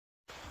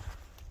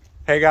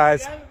Hey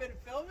guys. You haven't been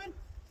filming?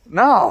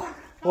 No.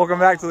 Welcome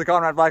back to the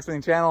Conrad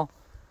Blacksmithing channel.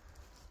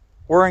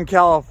 We're in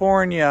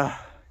California,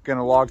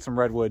 gonna log some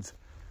redwoods.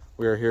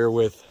 We are here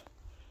with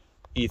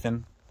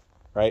Ethan,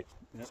 right?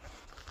 Yep.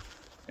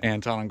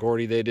 Antone and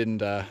Gordy. They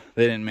didn't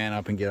man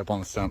up and get up on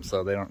the stump,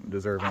 so they don't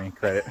deserve any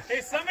credit.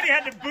 Hey, somebody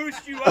had to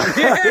boost you up.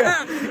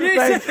 Yeah.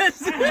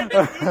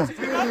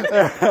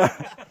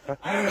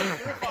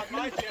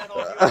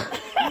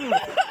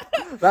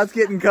 That's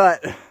getting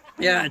cut.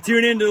 Yeah,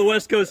 tune into the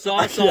West Coast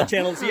Sauce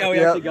channel to see how we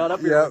actually got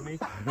up here with me.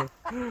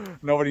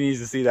 Nobody needs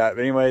to see that.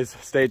 But anyways,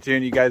 stay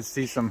tuned. You guys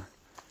see some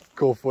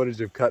cool footage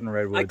of cutting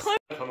redwoods.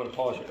 I'm gonna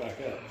polish it back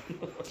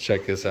up.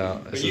 Check this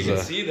out. This You is can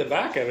a... see the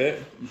back of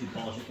it. You should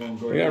polish it from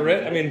We got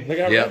red. I mean, look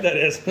how red that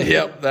is.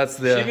 Yep, that's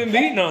She's the... been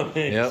beating on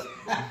things. Yep.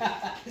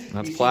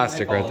 That's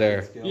plastic right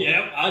there.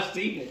 Yep, I've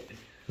seen it.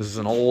 This is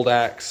an old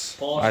axe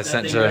I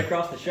sent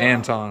to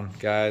Antone,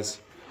 guys.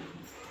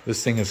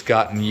 This thing has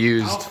gotten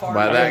used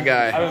by that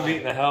guy I've been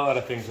beating the hell out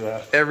of things with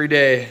that. every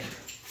day.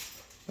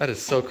 That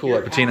is so cool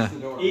at Patina.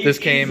 This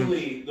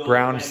came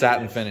brown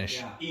satin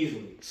finish.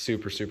 Easily.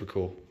 Super, super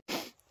cool.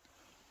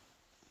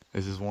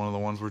 This is one of the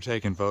ones we're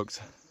taking, folks.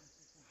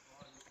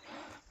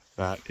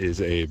 That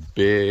is a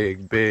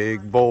big,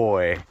 big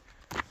boy.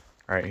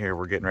 Right here,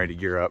 we're getting ready to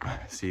gear up.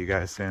 See you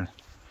guys soon.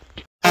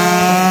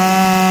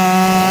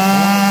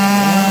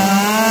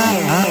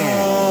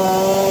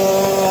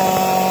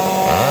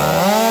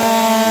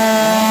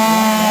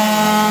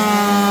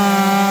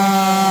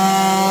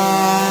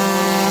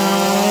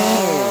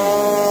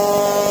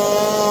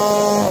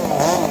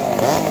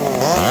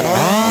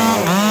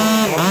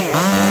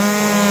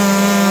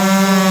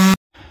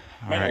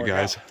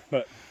 Guys,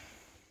 but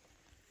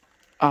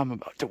I'm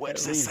about to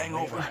wedge this thing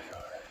over.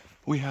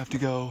 We have to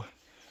go.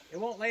 It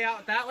won't lay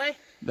out that way?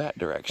 That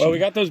direction. well, we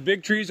got those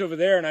big trees over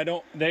there,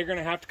 and they're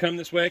gonna have to come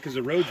this way because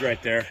the road's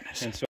right there.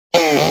 And so.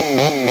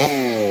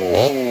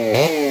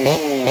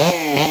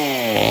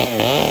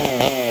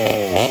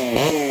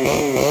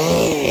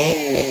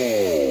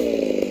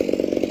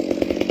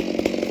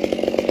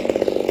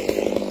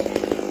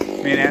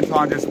 Me and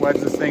Antone just wedged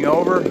this thing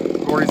over.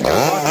 Gordy's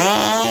gonna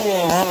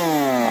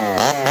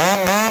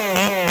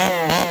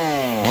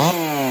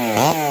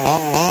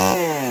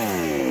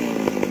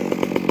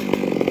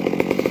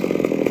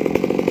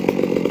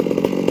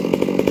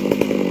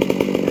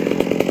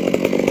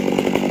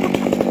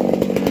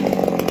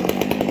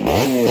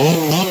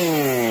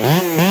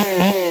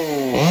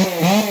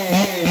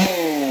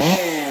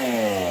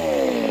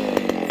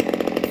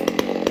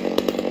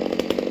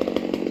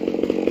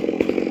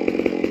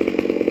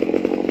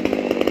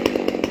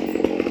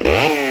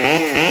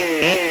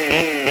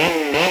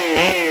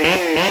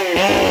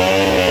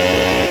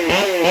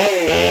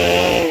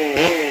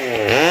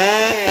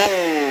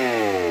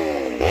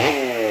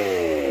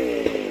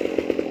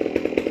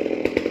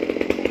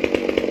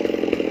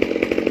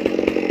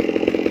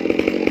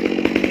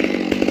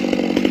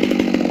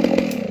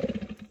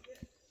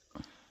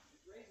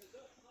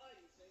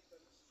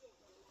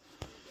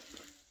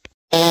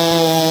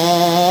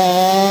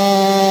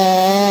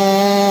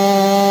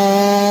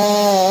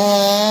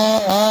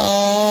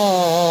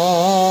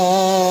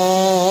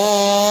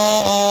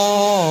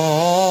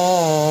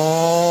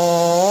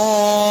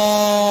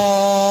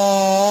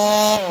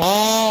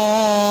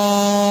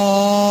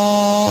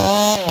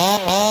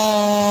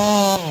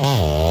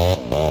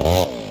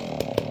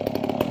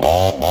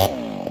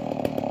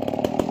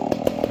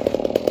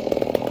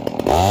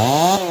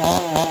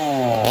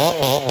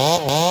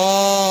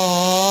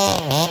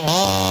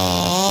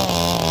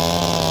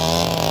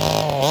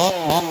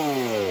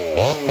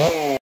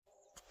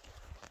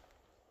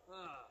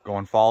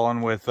going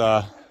falling with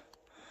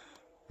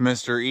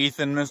Mr.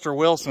 Ethan, Mr.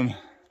 Wilson.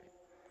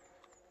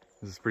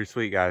 This is pretty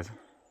sweet, guys.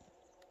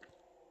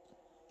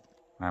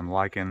 I'm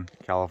liking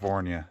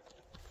California.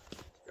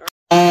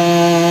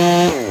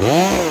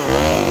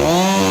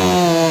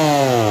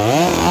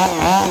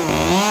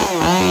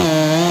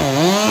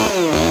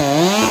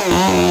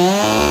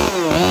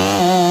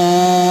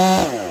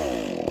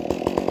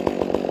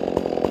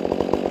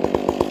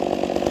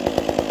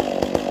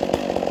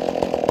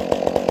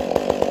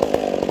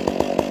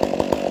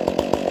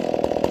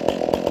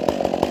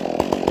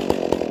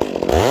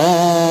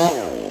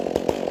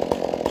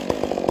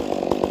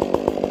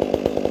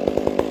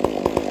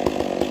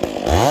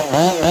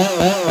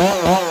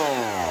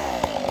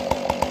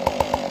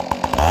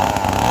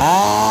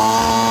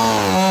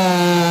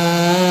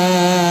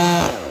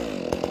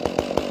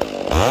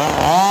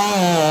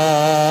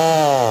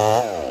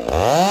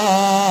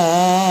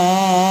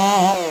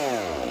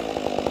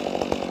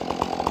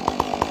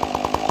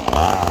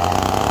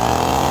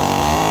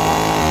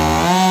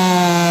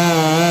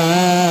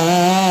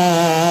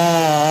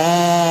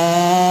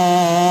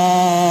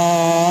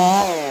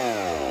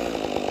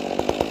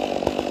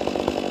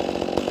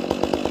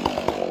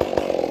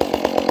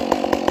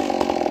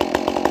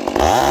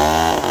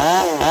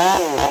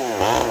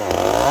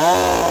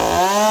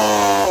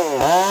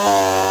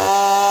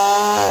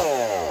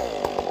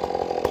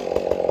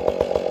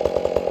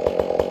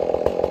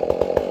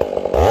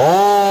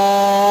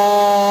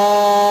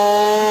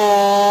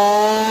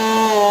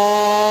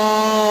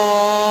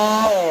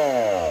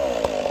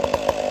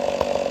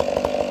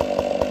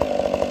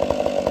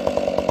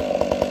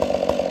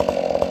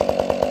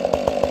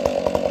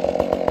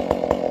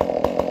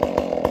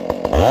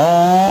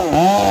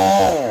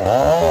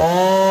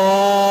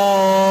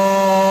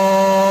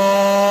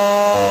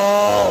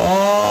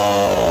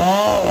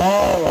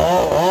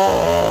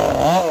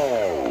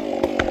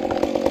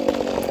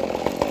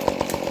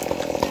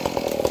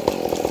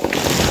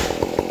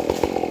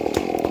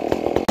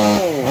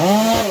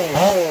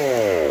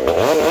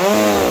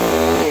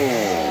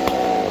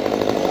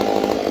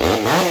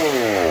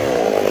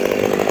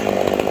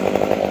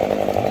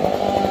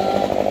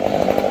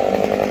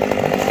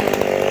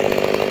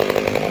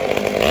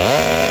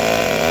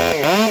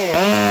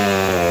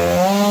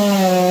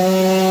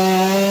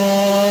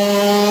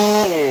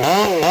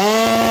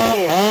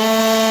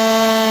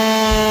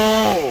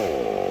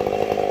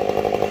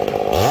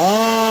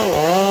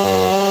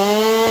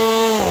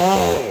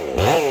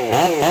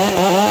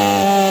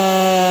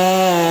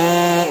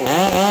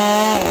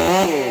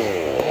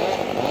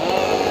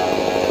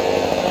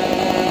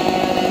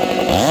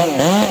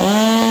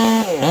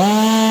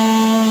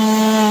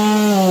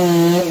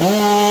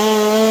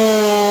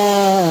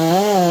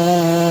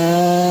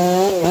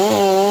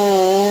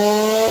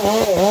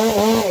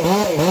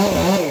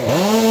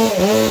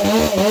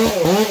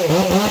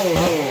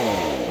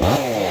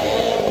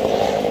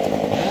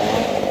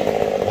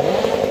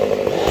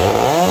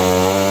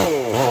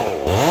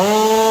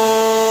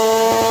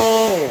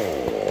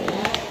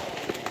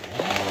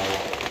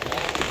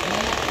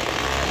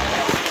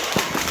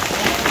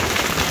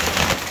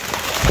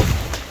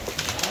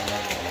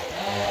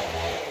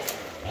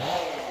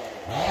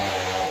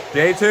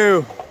 Day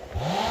 2.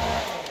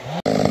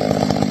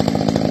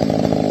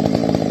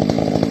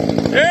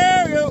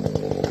 There we go.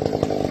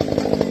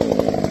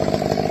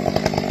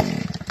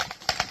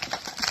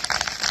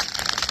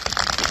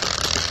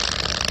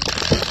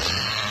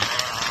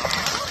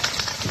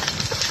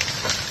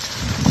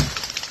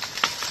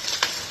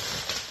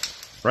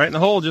 Right in the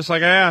hole, just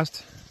like I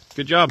asked.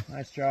 Good job.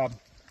 Nice job.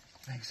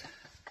 Thanks.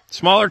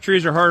 Smaller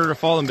trees are harder to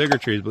fall than bigger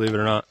trees, believe it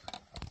or not.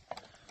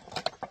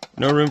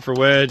 No room for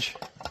wedge.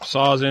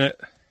 Saws in it.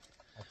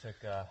 I took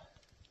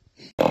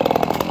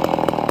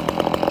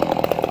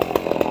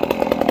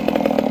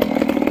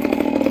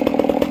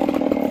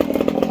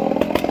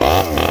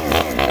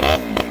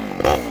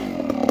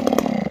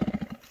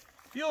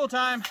Fuel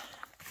time.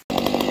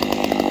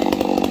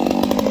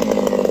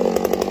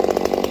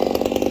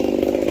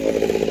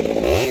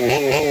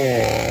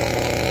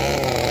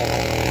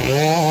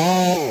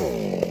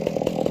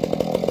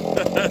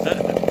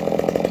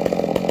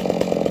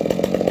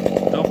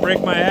 Don't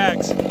break my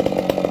axe.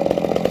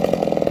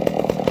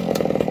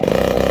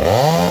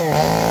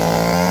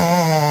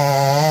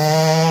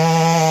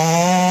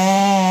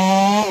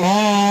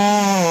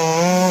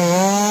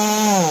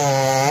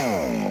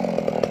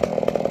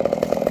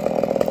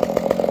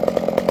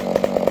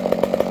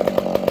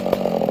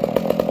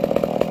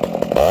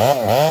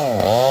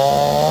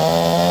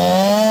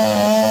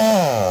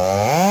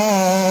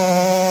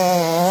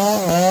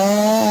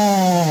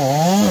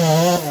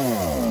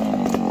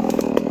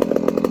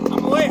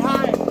 I'm way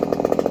high.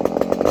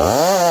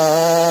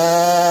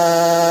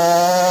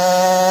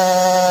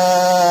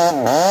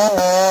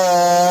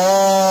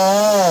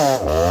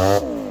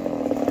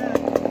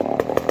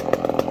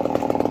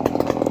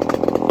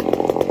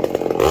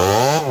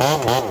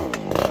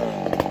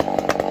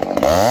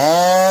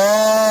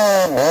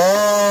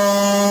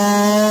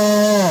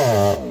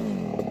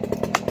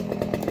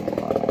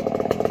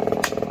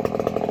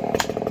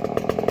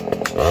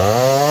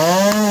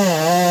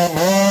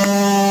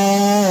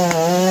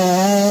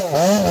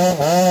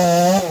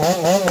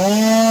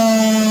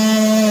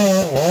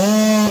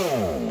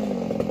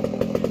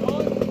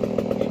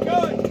 Keep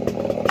going.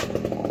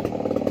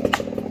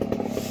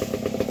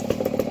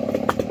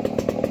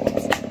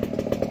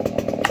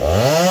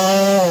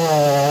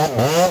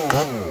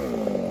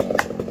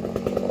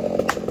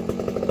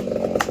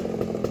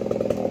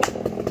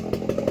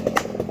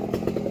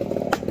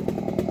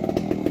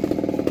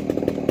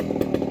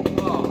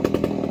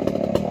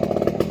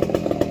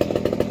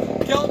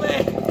 Kill me.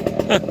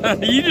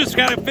 You just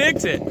gotta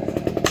fix it.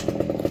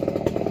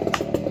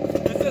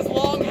 This is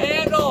long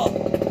handle.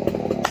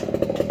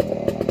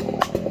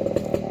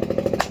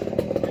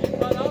 Are you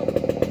cut up?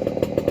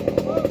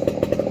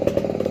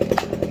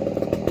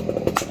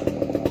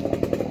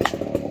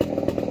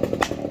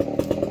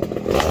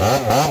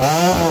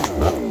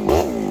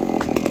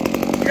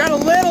 You got a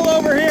little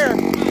over here.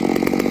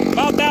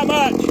 About that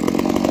much.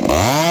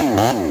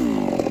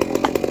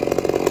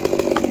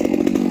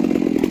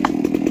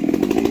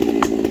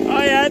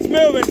 Oh yeah, it's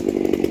moving.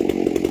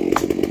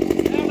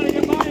 I'm gonna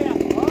get by you.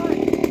 All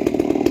right.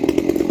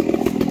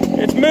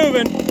 It's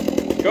moving.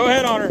 Go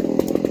ahead on her.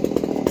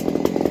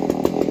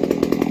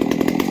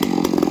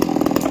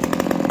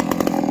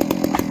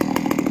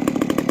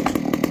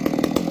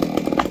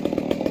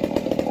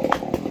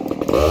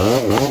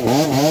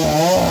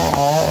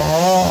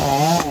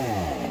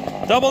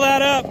 Double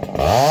that up.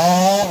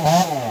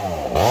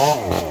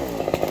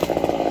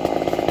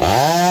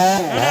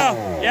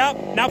 No.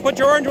 Yep. Now put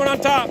your orange one on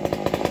top.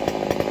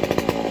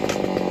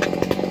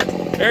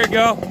 There you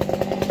go.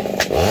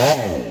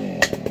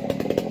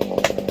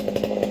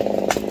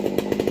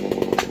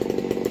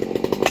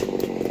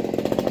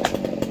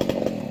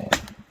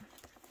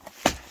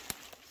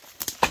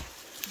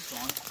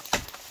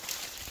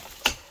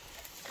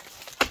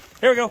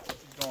 Here we go.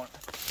 Going.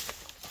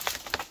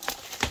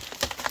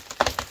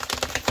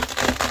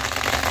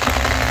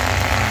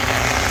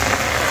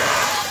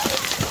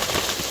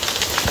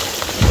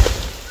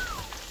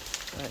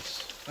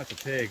 Nice. That's a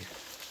pig.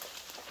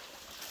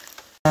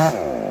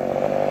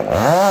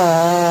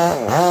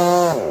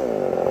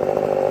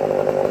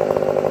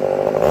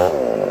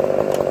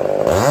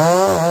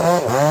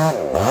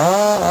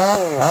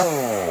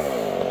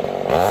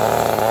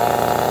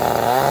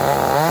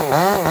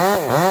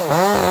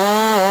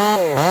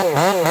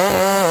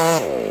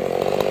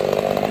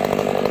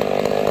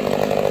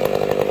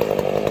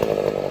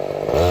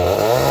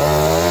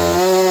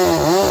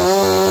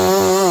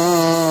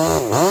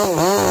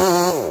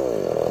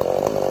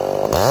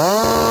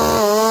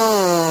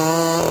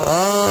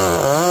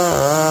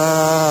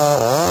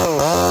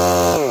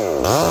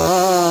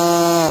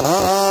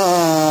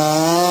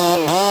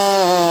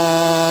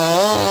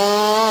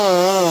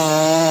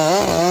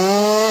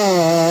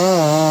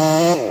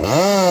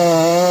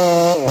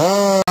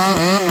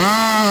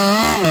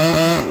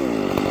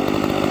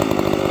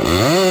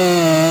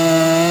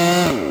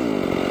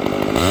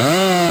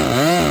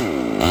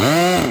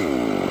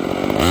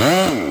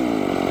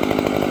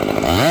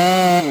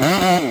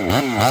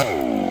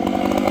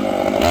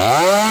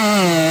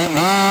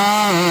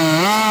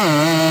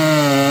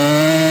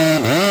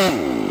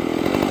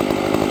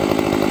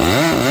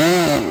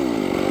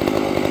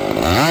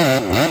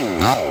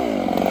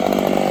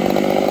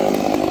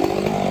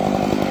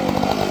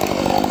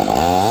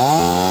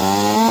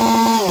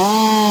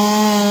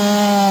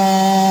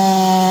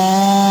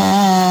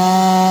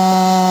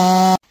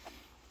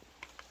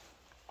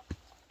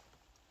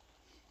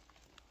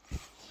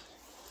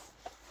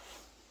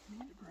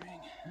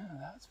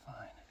 That's fine.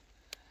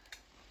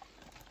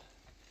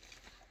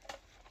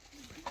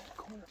 Bring that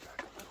corner back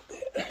a little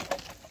bit.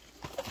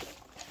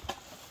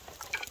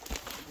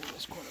 Bring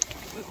this corner back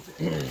a little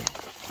bit.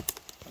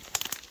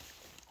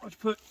 Watch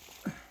put.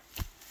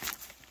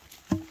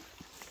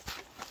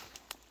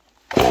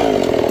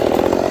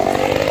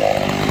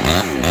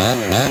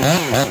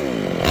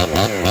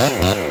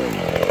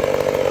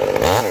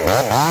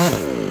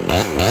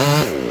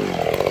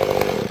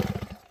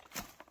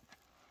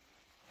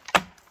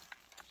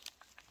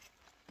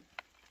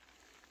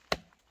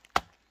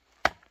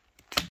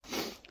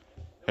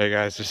 Hey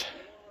guys, just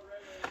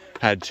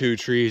had two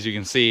trees. You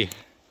can see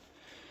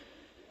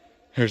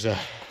there's a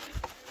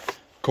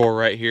core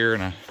right here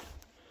and a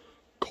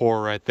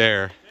core right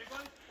there.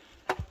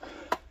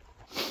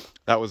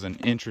 That was an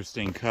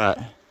interesting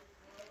cut.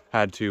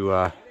 Had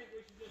to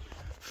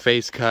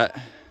face cut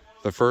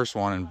the first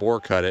one and bore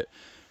cut it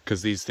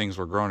because these things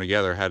were growing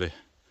together. Had to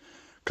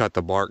cut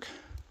the bark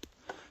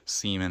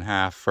seam in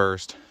half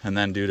first and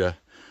then do the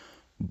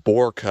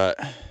bore cut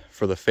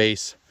for the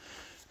face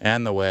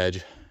and the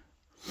wedge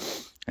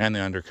and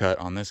the undercut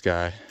on this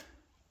guy.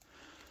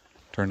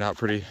 Turned out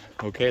pretty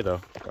okay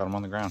though. Got him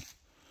on the ground.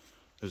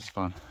 This is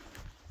fun.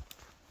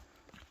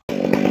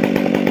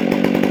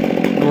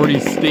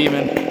 Gordy's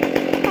steaming.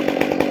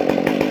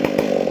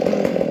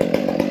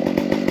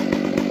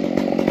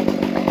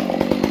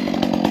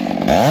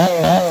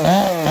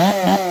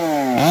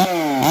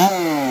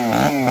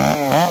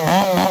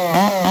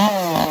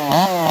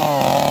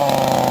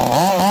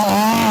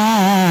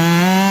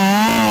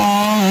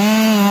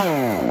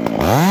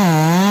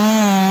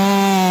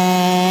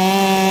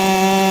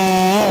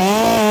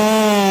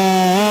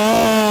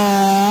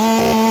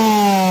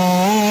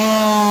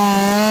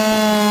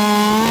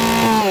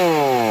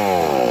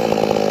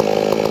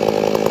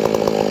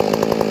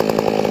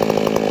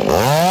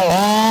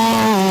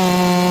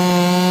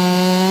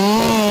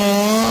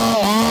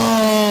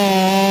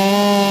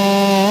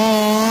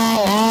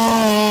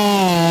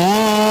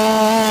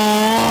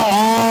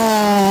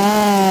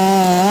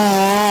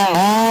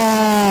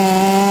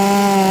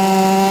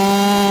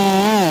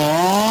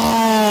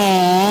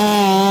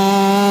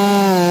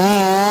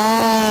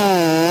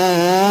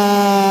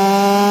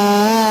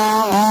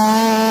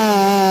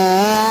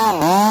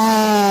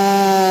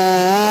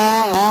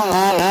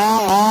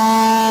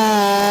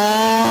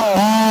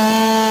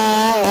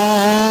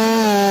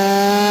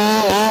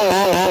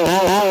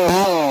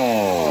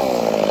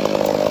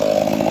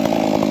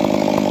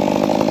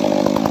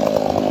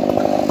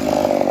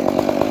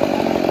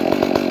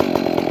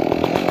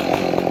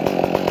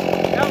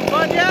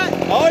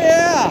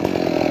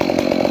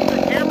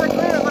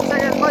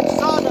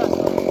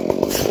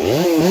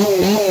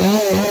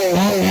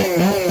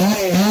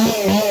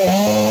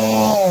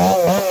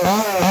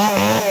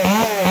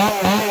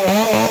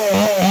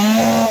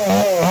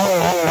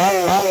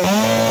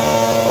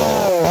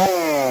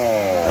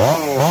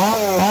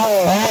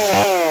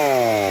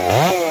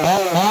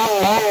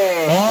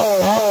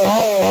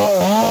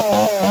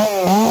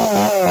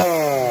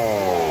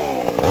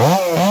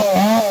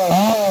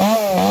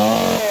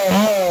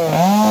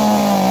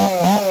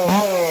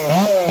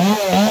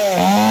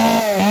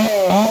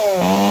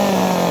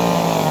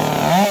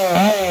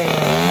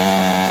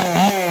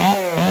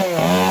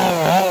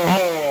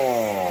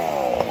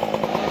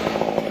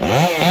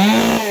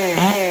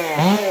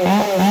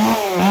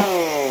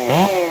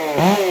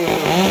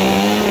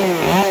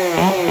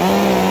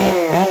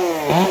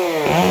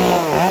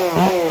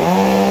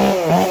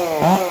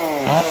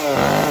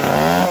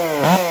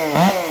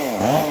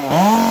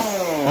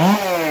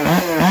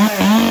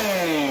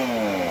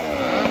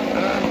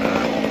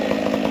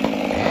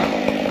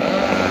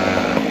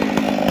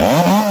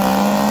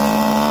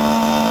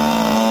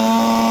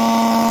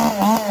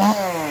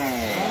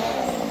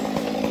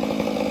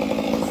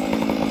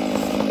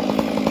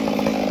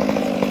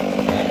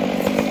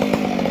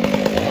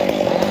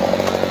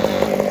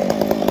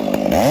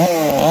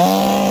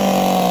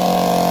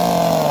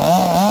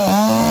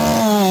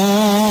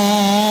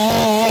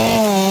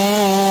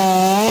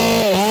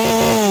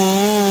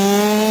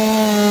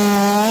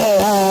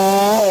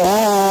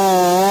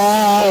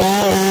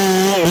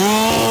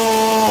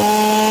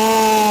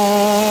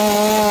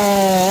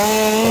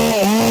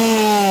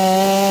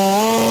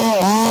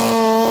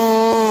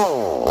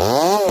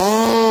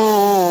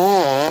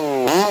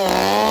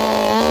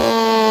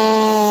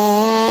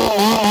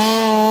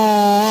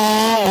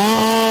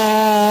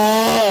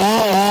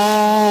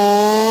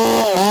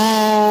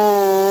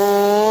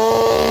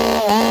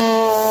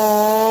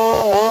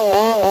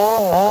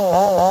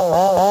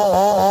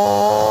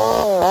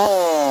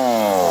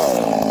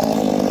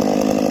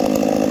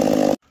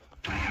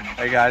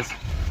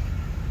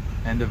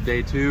 End of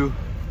day 2.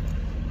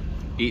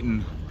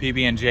 Eating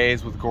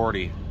PB&Js with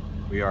Gordy.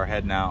 We are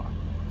heading out.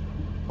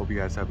 Hope you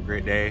guys have a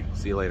great day.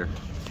 See you later.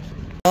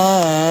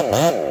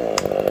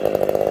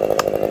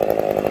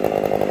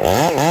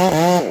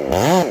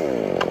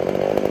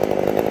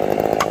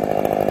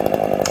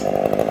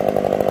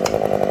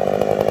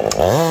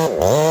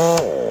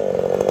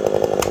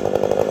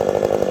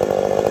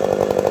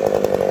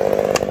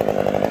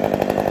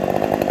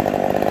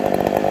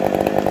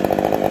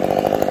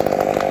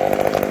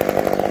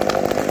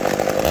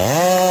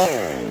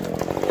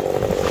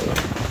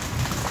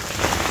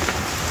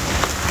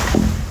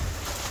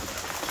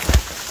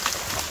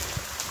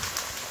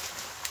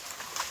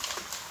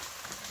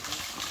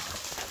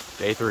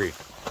 Day 3.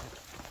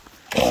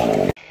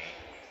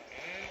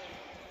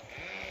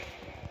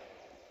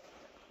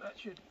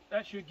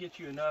 That should get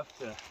you enough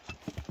to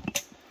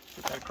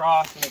get that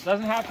across, and it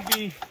doesn't have to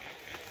be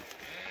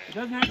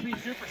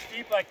super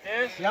steep like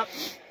this. Yep.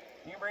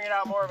 You can bring it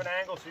out more of an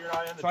angle so you're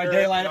not in the So I dirt.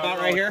 daylight about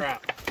right here?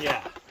 Crap.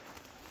 Yeah.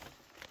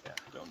 Yeah.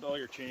 Don't dull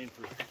your chain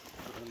for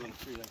a little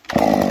tree like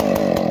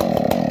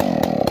that.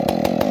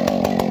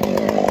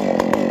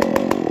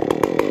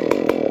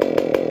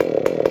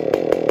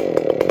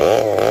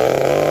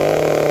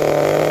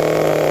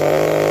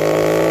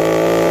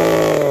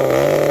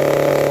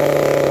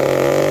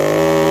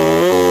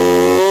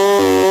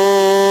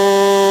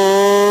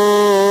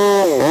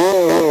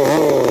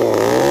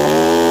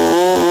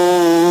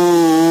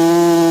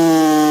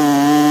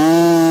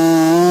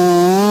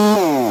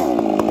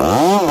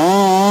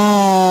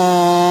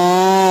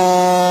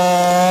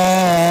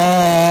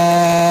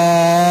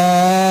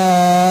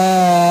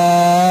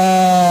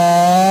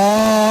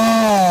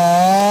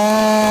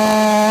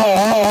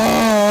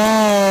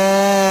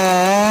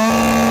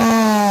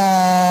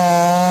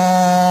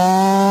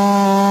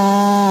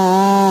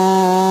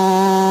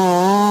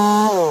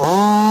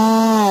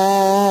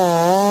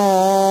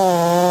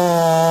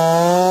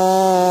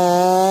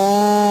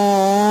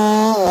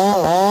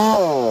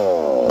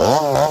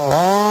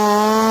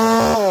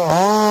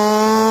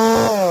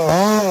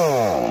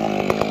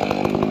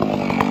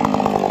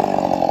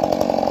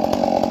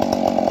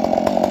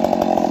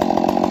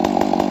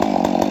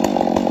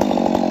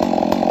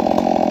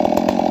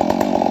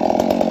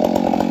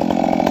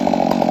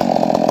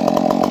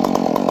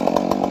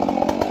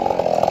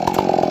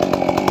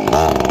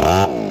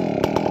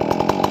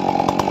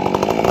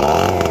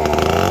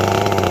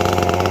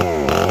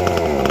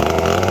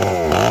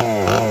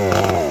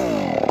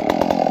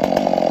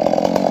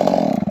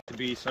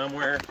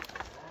 Somewhere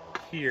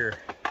here.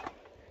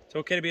 It's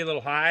okay to be a little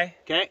high.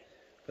 Okay.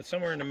 But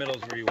somewhere in the middle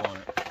is where you want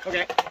it.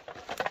 Okay.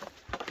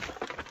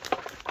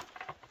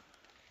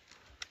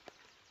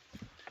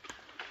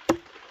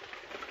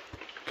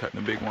 Cutting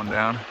a big one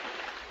down.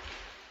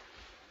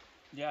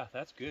 Yeah,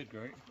 that's good,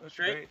 great. That's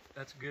Straight? great.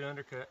 That's a good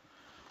undercut.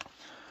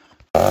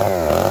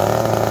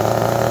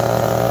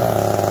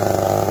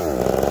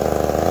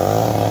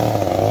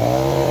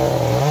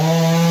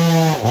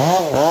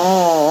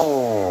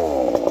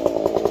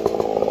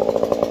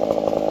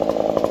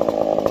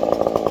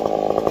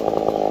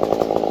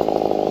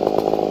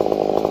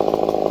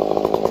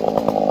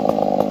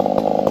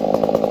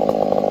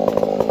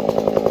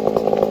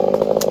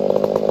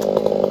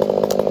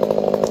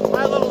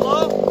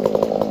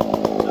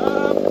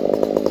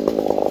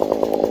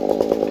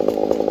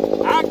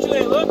 Actually,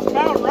 it looks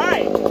about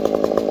right.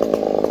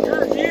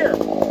 You're here.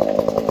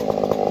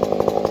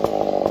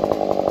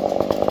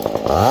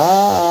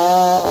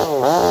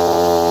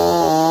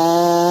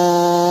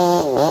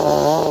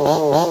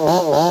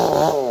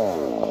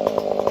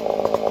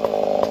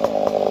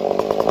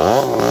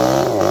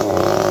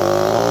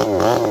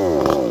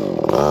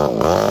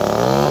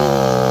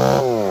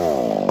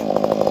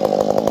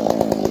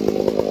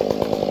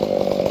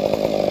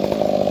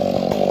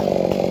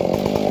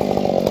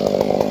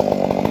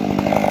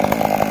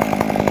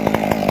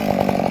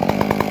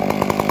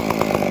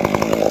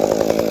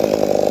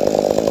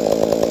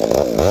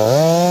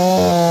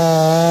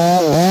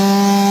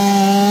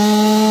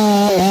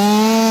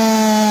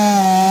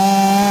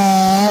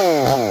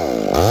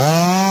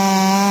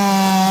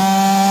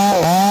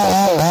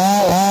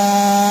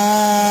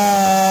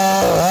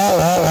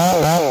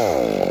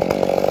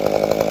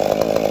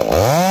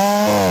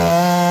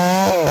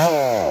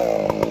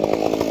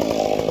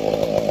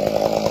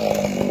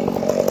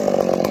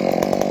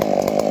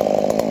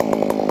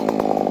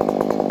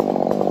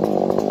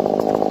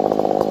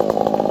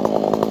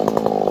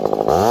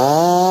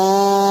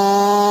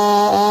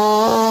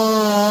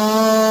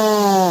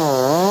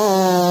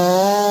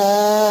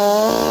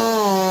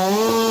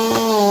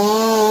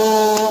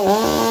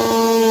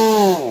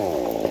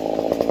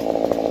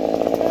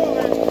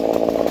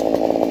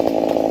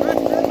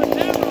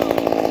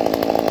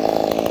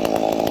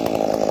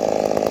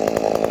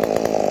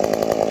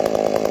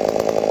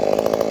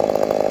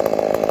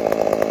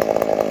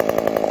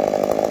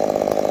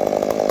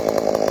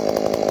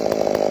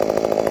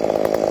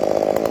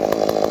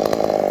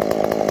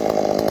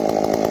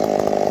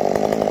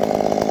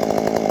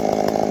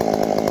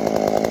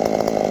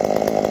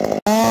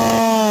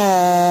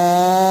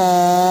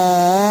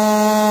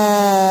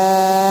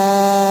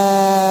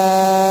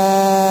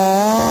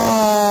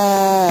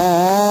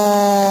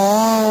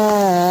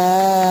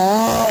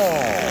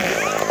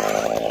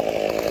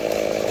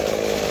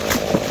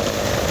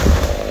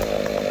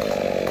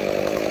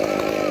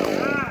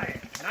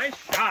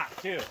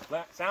 too.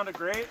 That sounded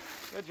great.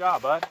 Good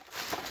job, bud.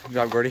 Good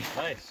job, Gordy.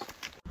 Nice.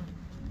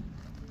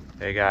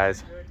 Hey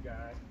guys, Good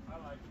guy. I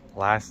like it.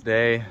 last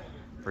day,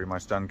 pretty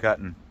much done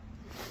cutting.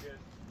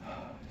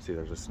 See,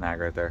 there's a snag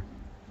right there.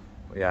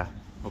 But yeah,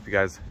 hope you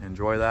guys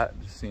enjoy that.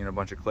 Just seeing a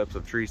bunch of clips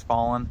of trees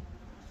falling.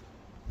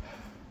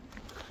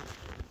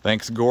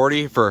 Thanks,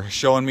 Gordy, for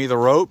showing me the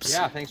ropes.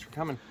 Yeah, thanks for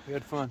coming. We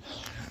had fun.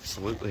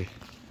 Absolutely.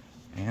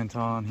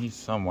 Anton, he's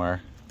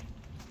somewhere.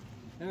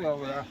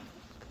 Over there.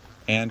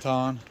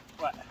 Anton,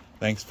 What?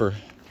 thanks for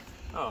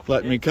Oh,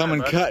 letting me come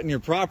and bud. cut in your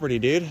property,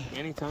 dude.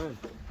 Anytime.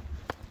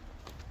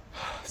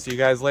 See you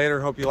guys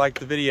later. Hope you liked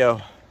the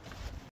video.